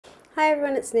Hi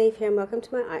everyone, it's Niamh here and welcome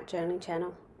to my art journaling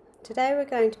channel. Today we're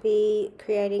going to be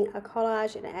creating a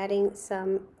collage and adding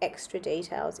some extra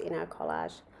details in our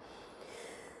collage.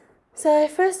 So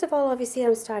first of all, obviously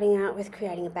I'm starting out with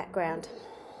creating a background.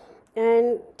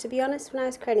 And to be honest, when I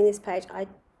was creating this page, I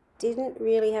didn't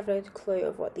really have a clue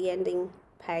of what the ending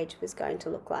page was going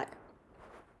to look like.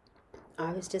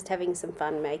 I was just having some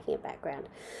fun making a background.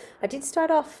 I did start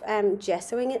off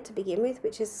gessoing it to begin with,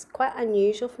 which is quite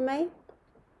unusual for me.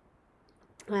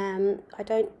 I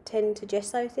don't tend to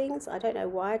gesso things. I don't know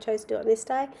why I chose to do it on this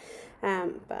day,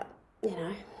 but you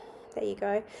know, there you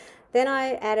go. Then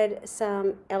I added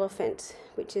some elephant,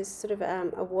 which is sort of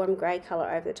a warm grey colour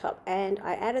over the top, and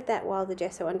I added that while the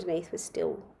gesso underneath was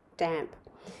still damp.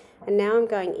 And now I'm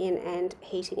going in and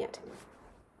heating it.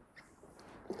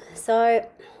 So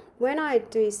when I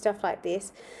do stuff like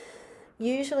this,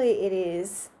 usually it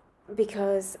is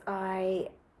because I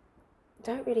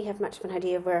don't really have much of an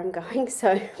idea of where I'm going,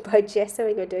 so by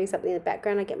gessoing or doing something in the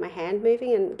background I get my hand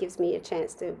moving and it gives me a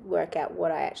chance to work out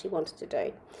what I actually wanted to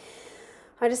do.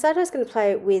 I decided I was going to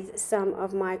play with some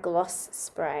of my gloss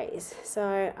sprays,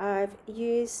 so I've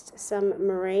used some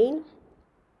marine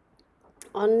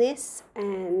on this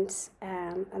and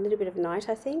a little bit of night.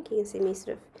 I think you can see me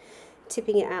sort of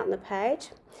tipping it out on the page,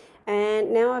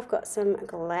 and now I've got some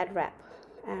Glad wrap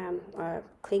or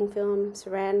cling film,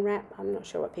 saran wrap. I'm not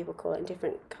sure what people call it in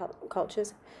different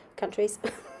countries.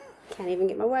 Can't even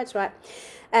get my words right.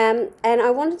 And I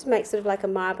wanted to make sort of like a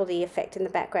marbly effect in the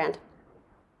background.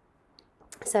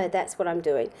 So that's what I'm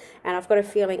doing. And I've got a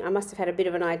feeling I must have had a bit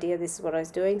of an idea this is what I was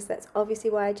doing. So that's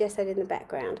obviously why I gessoed in the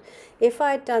background. If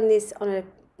I'd done this on a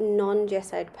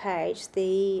non-gessoed page,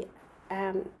 the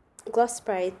gloss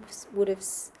spray would have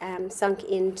sunk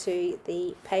into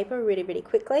the paper really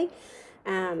quickly.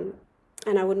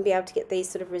 And I wouldn't be able to get these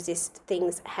sort of resist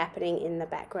things happening in the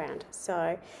background.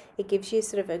 So it gives you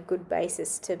sort of a good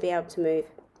basis to be able to move.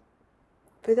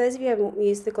 For those of you who haven't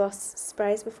used the gloss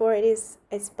sprays before, it's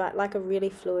but like a really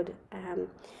fluid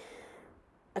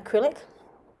acrylic.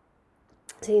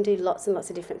 So you can do lots and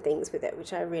lots of different things with it,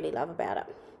 which I really love about it.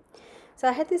 So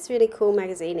I had this really cool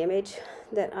magazine image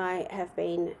that I have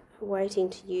been waiting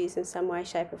to use in some way,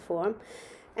 shape or form.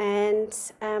 And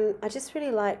I just really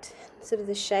liked sort of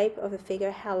the shape of the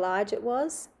figure, how large it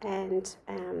was, and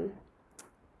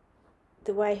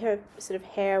the way her sort of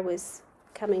hair was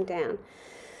coming down.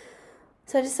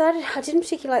 So I decided I didn't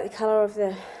particularly like the colour of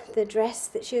the dress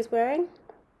that she was wearing.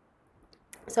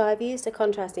 So I've used a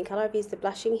contrasting colour. I've used the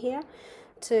blushing here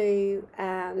to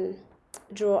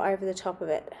draw over the top of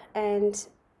it. And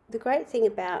the great thing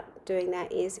about doing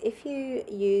that is if you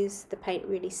use the paint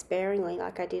really sparingly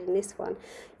like I did in this one,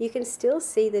 you can still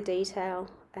see the detail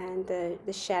and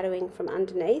the shadowing from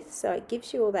underneath, so it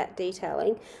gives you all that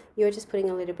detailing. You're just putting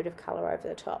a little bit of colour over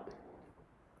the top.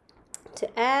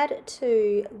 To add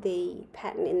to the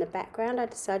pattern in the background, I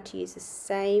decided to use the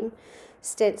same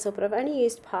stencil, but I've only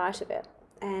used part of it,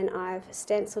 and I've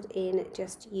stenciled in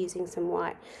just using some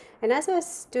white. And as I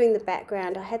was doing the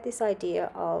background, I had this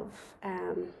idea of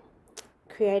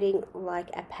creating like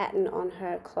a pattern on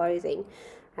her clothing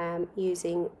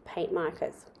using paint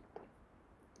markers.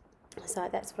 So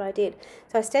that's what I did.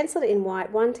 So I stenciled it in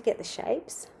white, one to get the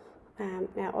shapes.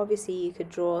 Now obviously you could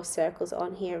draw circles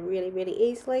on here really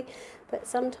easily, but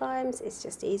sometimes it's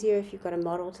just easier if you've got a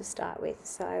model to start with.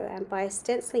 So by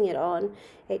stenciling it on,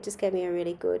 it just gave me a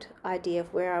really good idea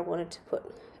of where I wanted to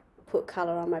put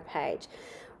colour on my page.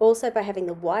 Also, by having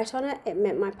the white on it, it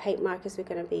meant my paint markers were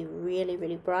going to be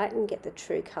really bright and get the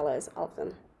true colours of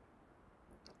them.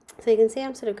 So you can see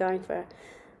I'm sort of going for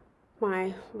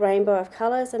my rainbow of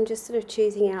colours. I'm just sort of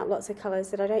choosing out lots of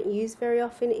colours that I don't use very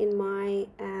often in my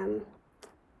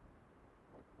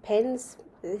pens.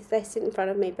 They sit in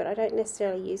front of me, but I don't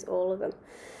necessarily use all of them.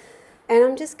 And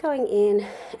I'm just going in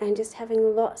and just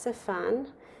having lots of fun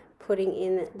putting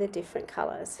in the different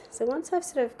colours. So once I've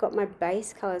sort of got my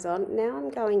base colours on, now I'm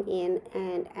going in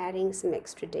and adding some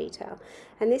extra detail.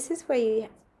 And this is where you,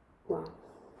 well,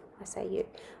 I say you,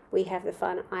 we have the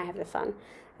fun, I have the fun.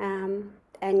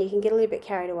 And you can get a little bit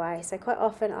carried away. So quite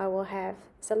often I will have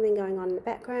something going on in the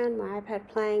background, my iPad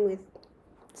playing with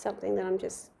something that I'm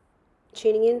just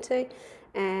tuning into,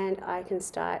 and I can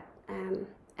start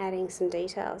adding some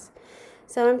details.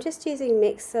 So I'm just using a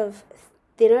mix of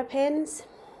thinner pens,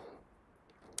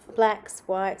 blacks,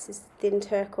 whites, this thin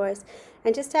turquoise,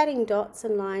 and just adding dots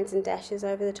and lines and dashes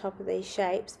over the top of these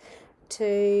shapes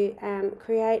to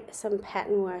create some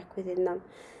pattern work within them.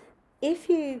 If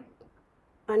you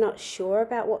are not sure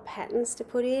about what patterns to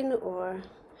put in or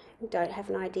don't have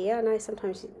an idea, I know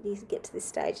sometimes you get to this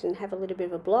stage and have a little bit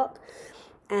of a block.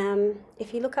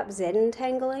 If you look up Z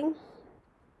entangling,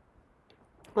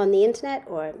 on the internet,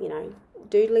 or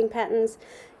doodling patterns,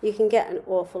 you can get an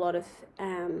awful lot of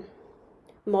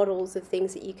models of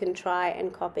things that you can try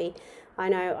and copy. I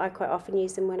know I quite often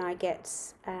use them when I get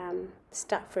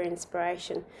stuck for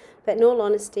inspiration, but in all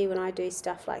honesty, when I do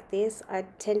stuff like this, I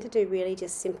tend to do really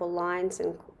just simple lines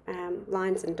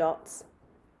and dots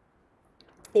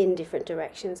in different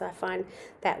directions. I find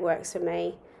that works for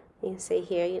me. You can see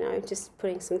here, just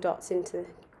putting some dots into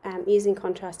using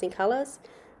contrasting colours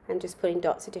and just putting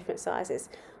dots of different sizes.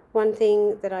 One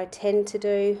thing that I tend to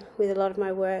do with a lot of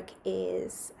my work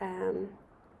is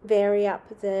vary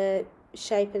up the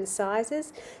shape and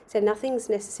sizes, so nothing's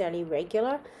necessarily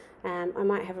regular. I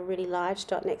might have a really large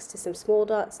dot next to some small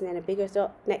dots and then a bigger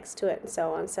dot next to it and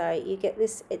so on, so you get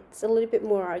this, it's a little bit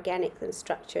more organic than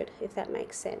structured, if that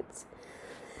makes sense.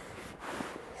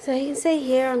 So you can see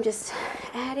here I'm just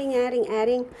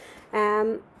adding.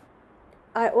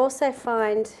 I also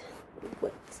find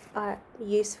what's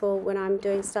useful when I'm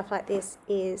doing stuff like this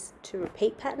is to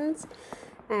repeat patterns,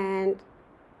 and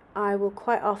I will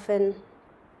quite often,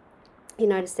 you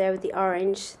notice there with the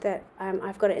orange that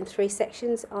I've got it in 3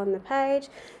 sections on the page,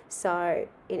 so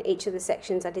in each of the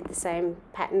sections I did the same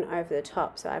pattern over the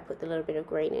top, so I put the little bit of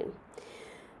green in.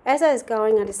 As I was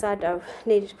going, I decided I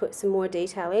needed to put some more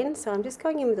detail in, so I'm just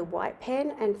going in with a white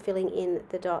pen and filling in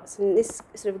the dots, and this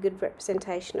is sort of a good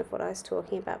representation of what I was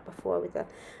talking about before with the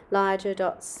larger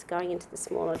dots going into the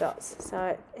smaller dots,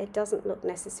 so it doesn't look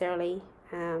necessarily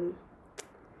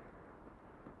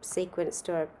sequenced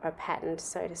or patterned,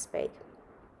 so to speak.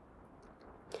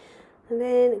 And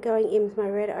then going in with my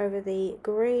red over the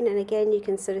green, and again you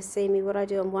can sort of see me, what I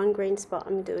do on one green spot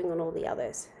I'm doing on all the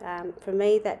others. For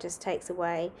me that just takes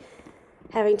away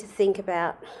having to think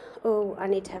about, oh, I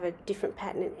need to have a different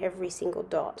pattern in every single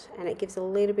dot, and it gives a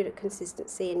little bit of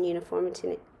consistency and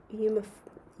uniformity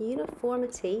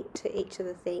to each of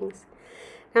the things.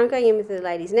 Now I'm going in with the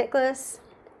lady's necklace,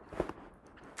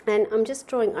 and I'm just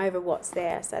drawing over what's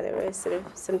there, so there are sort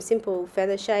of some simple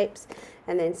feather shapes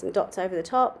and then some dots over the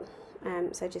top.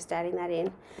 So just adding that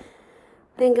in.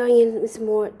 Then going in with some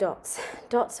more dots.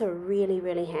 Dots are really,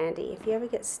 really handy. If you ever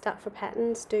get stuck for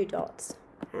patterns, do dots.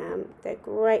 They're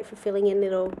great for filling in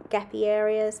little gappy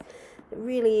areas. They're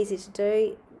really easy to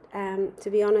do. To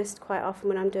be honest, quite often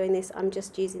when I'm doing this, I'm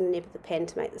just using the nib of the pen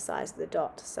to make the size of the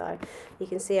dot. So you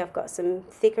can see I've got some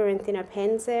thicker and thinner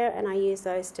pens there, and I use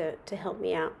those to help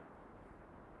me out.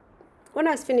 When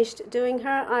I was finished doing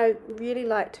her, I really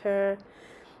liked her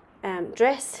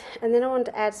dress, and then I wanted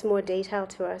to add some more detail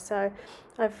to her, so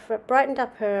I've brightened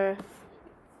up her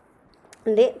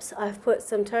lips. I've put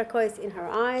some turquoise in her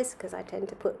eyes, because I tend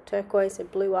to put turquoise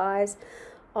and blue eyes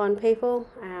on people,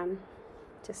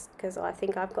 just because I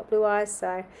think I've got blue eyes,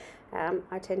 so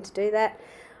I tend to do that.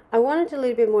 I wanted a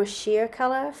little bit more sheer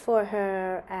colour for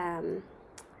her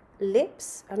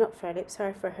lips, not for her lips,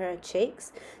 sorry, for her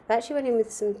cheeks. I actually went in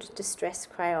with some distress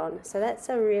crayon, so that's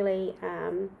a really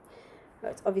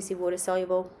it's obviously water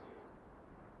soluble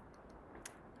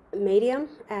medium,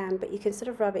 but you can sort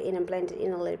of rub it in and blend it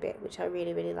in a little bit, which I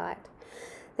really, really liked.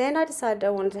 Then I decided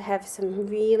I wanted to have some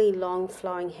really long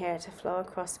flowing hair to flow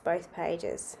across both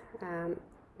pages,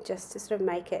 just to sort of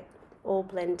make it all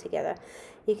blend together.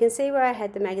 You can see where I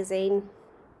had the magazine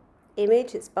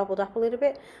image, it's bubbled up a little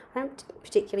bit. I don't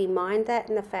particularly mind that,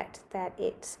 and the fact that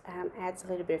it adds a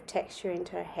little bit of texture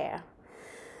into her hair.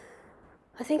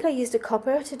 I think I used a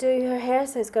copper to do her hair,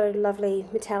 so it's got a lovely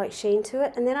metallic sheen to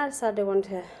it, and then I decided I wanted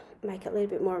to make it a little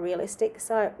bit more realistic,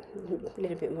 so a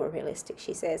little bit more realistic,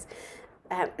 she says.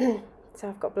 So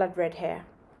I've got blood red hair.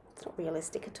 It's not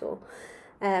realistic at all.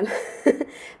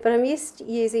 But I'm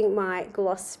using my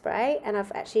gloss spray, and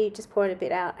I've actually just poured a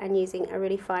bit out and using a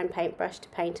really fine paintbrush to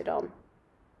paint it on.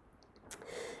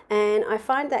 And I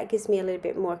find that gives me a little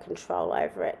bit more control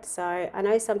over it. So I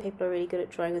know some people are really good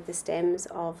at drawing with the stems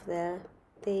of the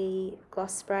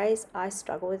gloss sprays. I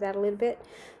struggle with that a little bit,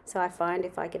 so I find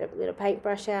if I get a little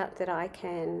paintbrush out that I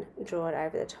can draw it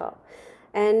over the top.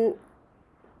 And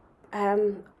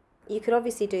you could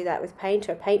obviously do that with paint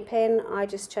or a paint pen. I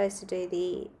just chose to do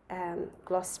the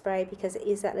gloss spray because it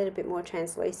is that little bit more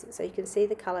translucent, so you can see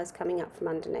the colours coming up from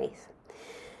underneath.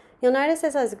 You'll notice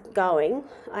as I was going,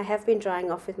 I have been drying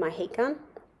off with my heat gun,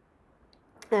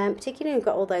 particularly when you've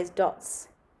got all those dots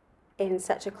in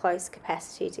such a close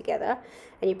capacity together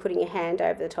and you're putting your hand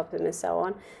over the top of them and so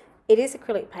on. It is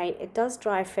acrylic paint, it does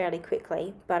dry fairly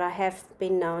quickly, but I have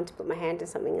been known to put my hand in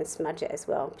something and smudge it as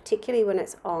well, particularly when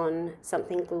it's on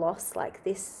something gloss like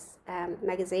this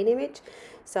magazine image.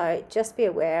 So just be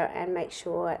aware and make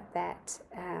sure that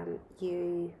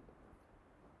you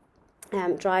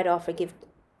dry it off or give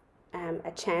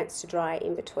a chance to dry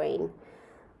in between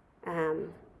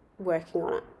working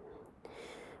on it.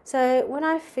 So when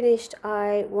I finished,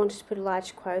 I wanted to put a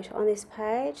large quote on this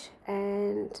page,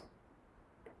 and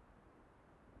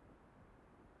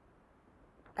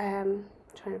trying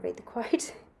to read the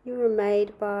quote. You were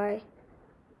made by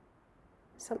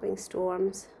something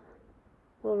storms.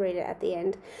 We'll read it at the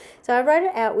end. So I wrote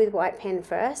it out with white pen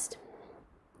first,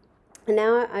 and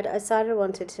now I decided I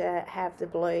wanted to have the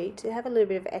blue to have a little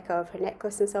bit of echo of her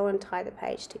necklace, and so I want to tie the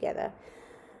page together.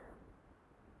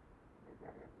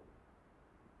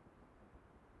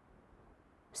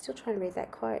 I'm still trying to read that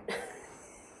quote.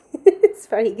 It's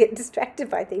funny, you get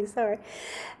distracted by things, sorry.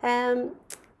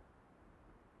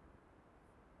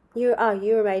 You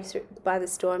were made by the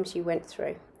storms you went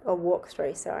through, or walked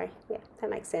through, sorry. Yeah, that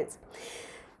makes sense.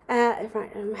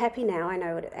 Right, I'm happy now. I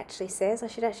know what it actually says. I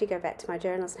should actually go back to my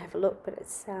journals and have a look, but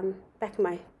it's back in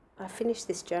my... I finished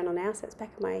this journal now, so it's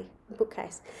back in my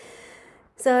bookcase.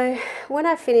 So when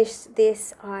I finish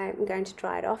this, I'm going to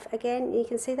dry it off again. You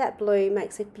can see that blue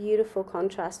makes a beautiful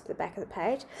contrast with the back of the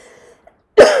page.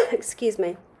 Excuse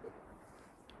me.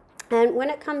 And when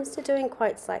it comes to doing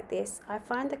quotes like this, I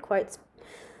find the quotes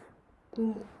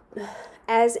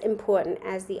as important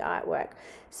as the artwork.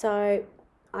 So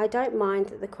I don't mind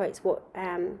that the quotes were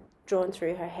drawn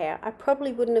through her hair. I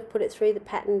probably wouldn't have put it through the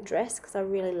patterned dress because I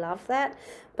really love that,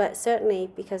 but certainly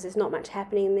because there's not much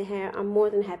happening in the hair, I'm more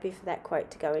than happy for that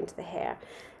quote to go into the hair.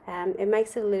 It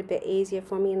makes it a little bit easier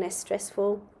for me and less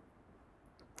stressful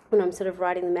when I'm sort of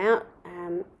writing them out,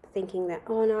 thinking that,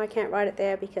 oh no, I can't write it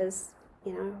there because,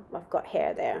 you know, I've got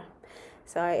hair there.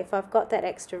 So if I've got that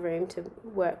extra room to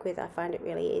work with, I find it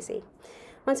really easy.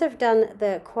 Once I've done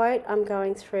the quote, I'm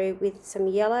going through with some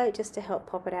yellow just to help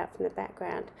pop it out from the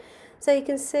background. So you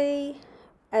can see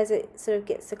as it sort of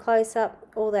gets a close-up,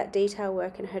 all that detail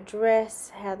work in her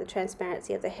dress, how the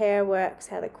transparency of the hair works,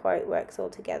 how the quote works all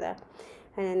together.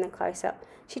 And then the close-up.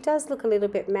 She does look a little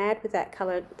bit mad with that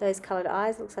those coloured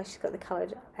eyes. Looks like she's got the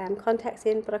coloured contacts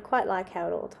in, but I quite like how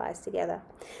it all ties together.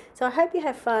 So I hope you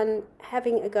have fun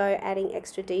having a go adding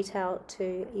extra detail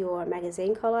to your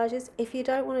magazine collages. If you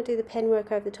don't want to do the pen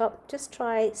work over the top, just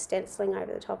try stenciling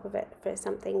over the top of it for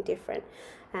something different.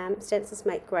 Stencils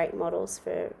make great models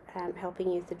for helping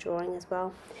you with the drawing as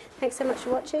well. Thanks so much for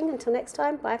watching. Until next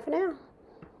time, bye for now.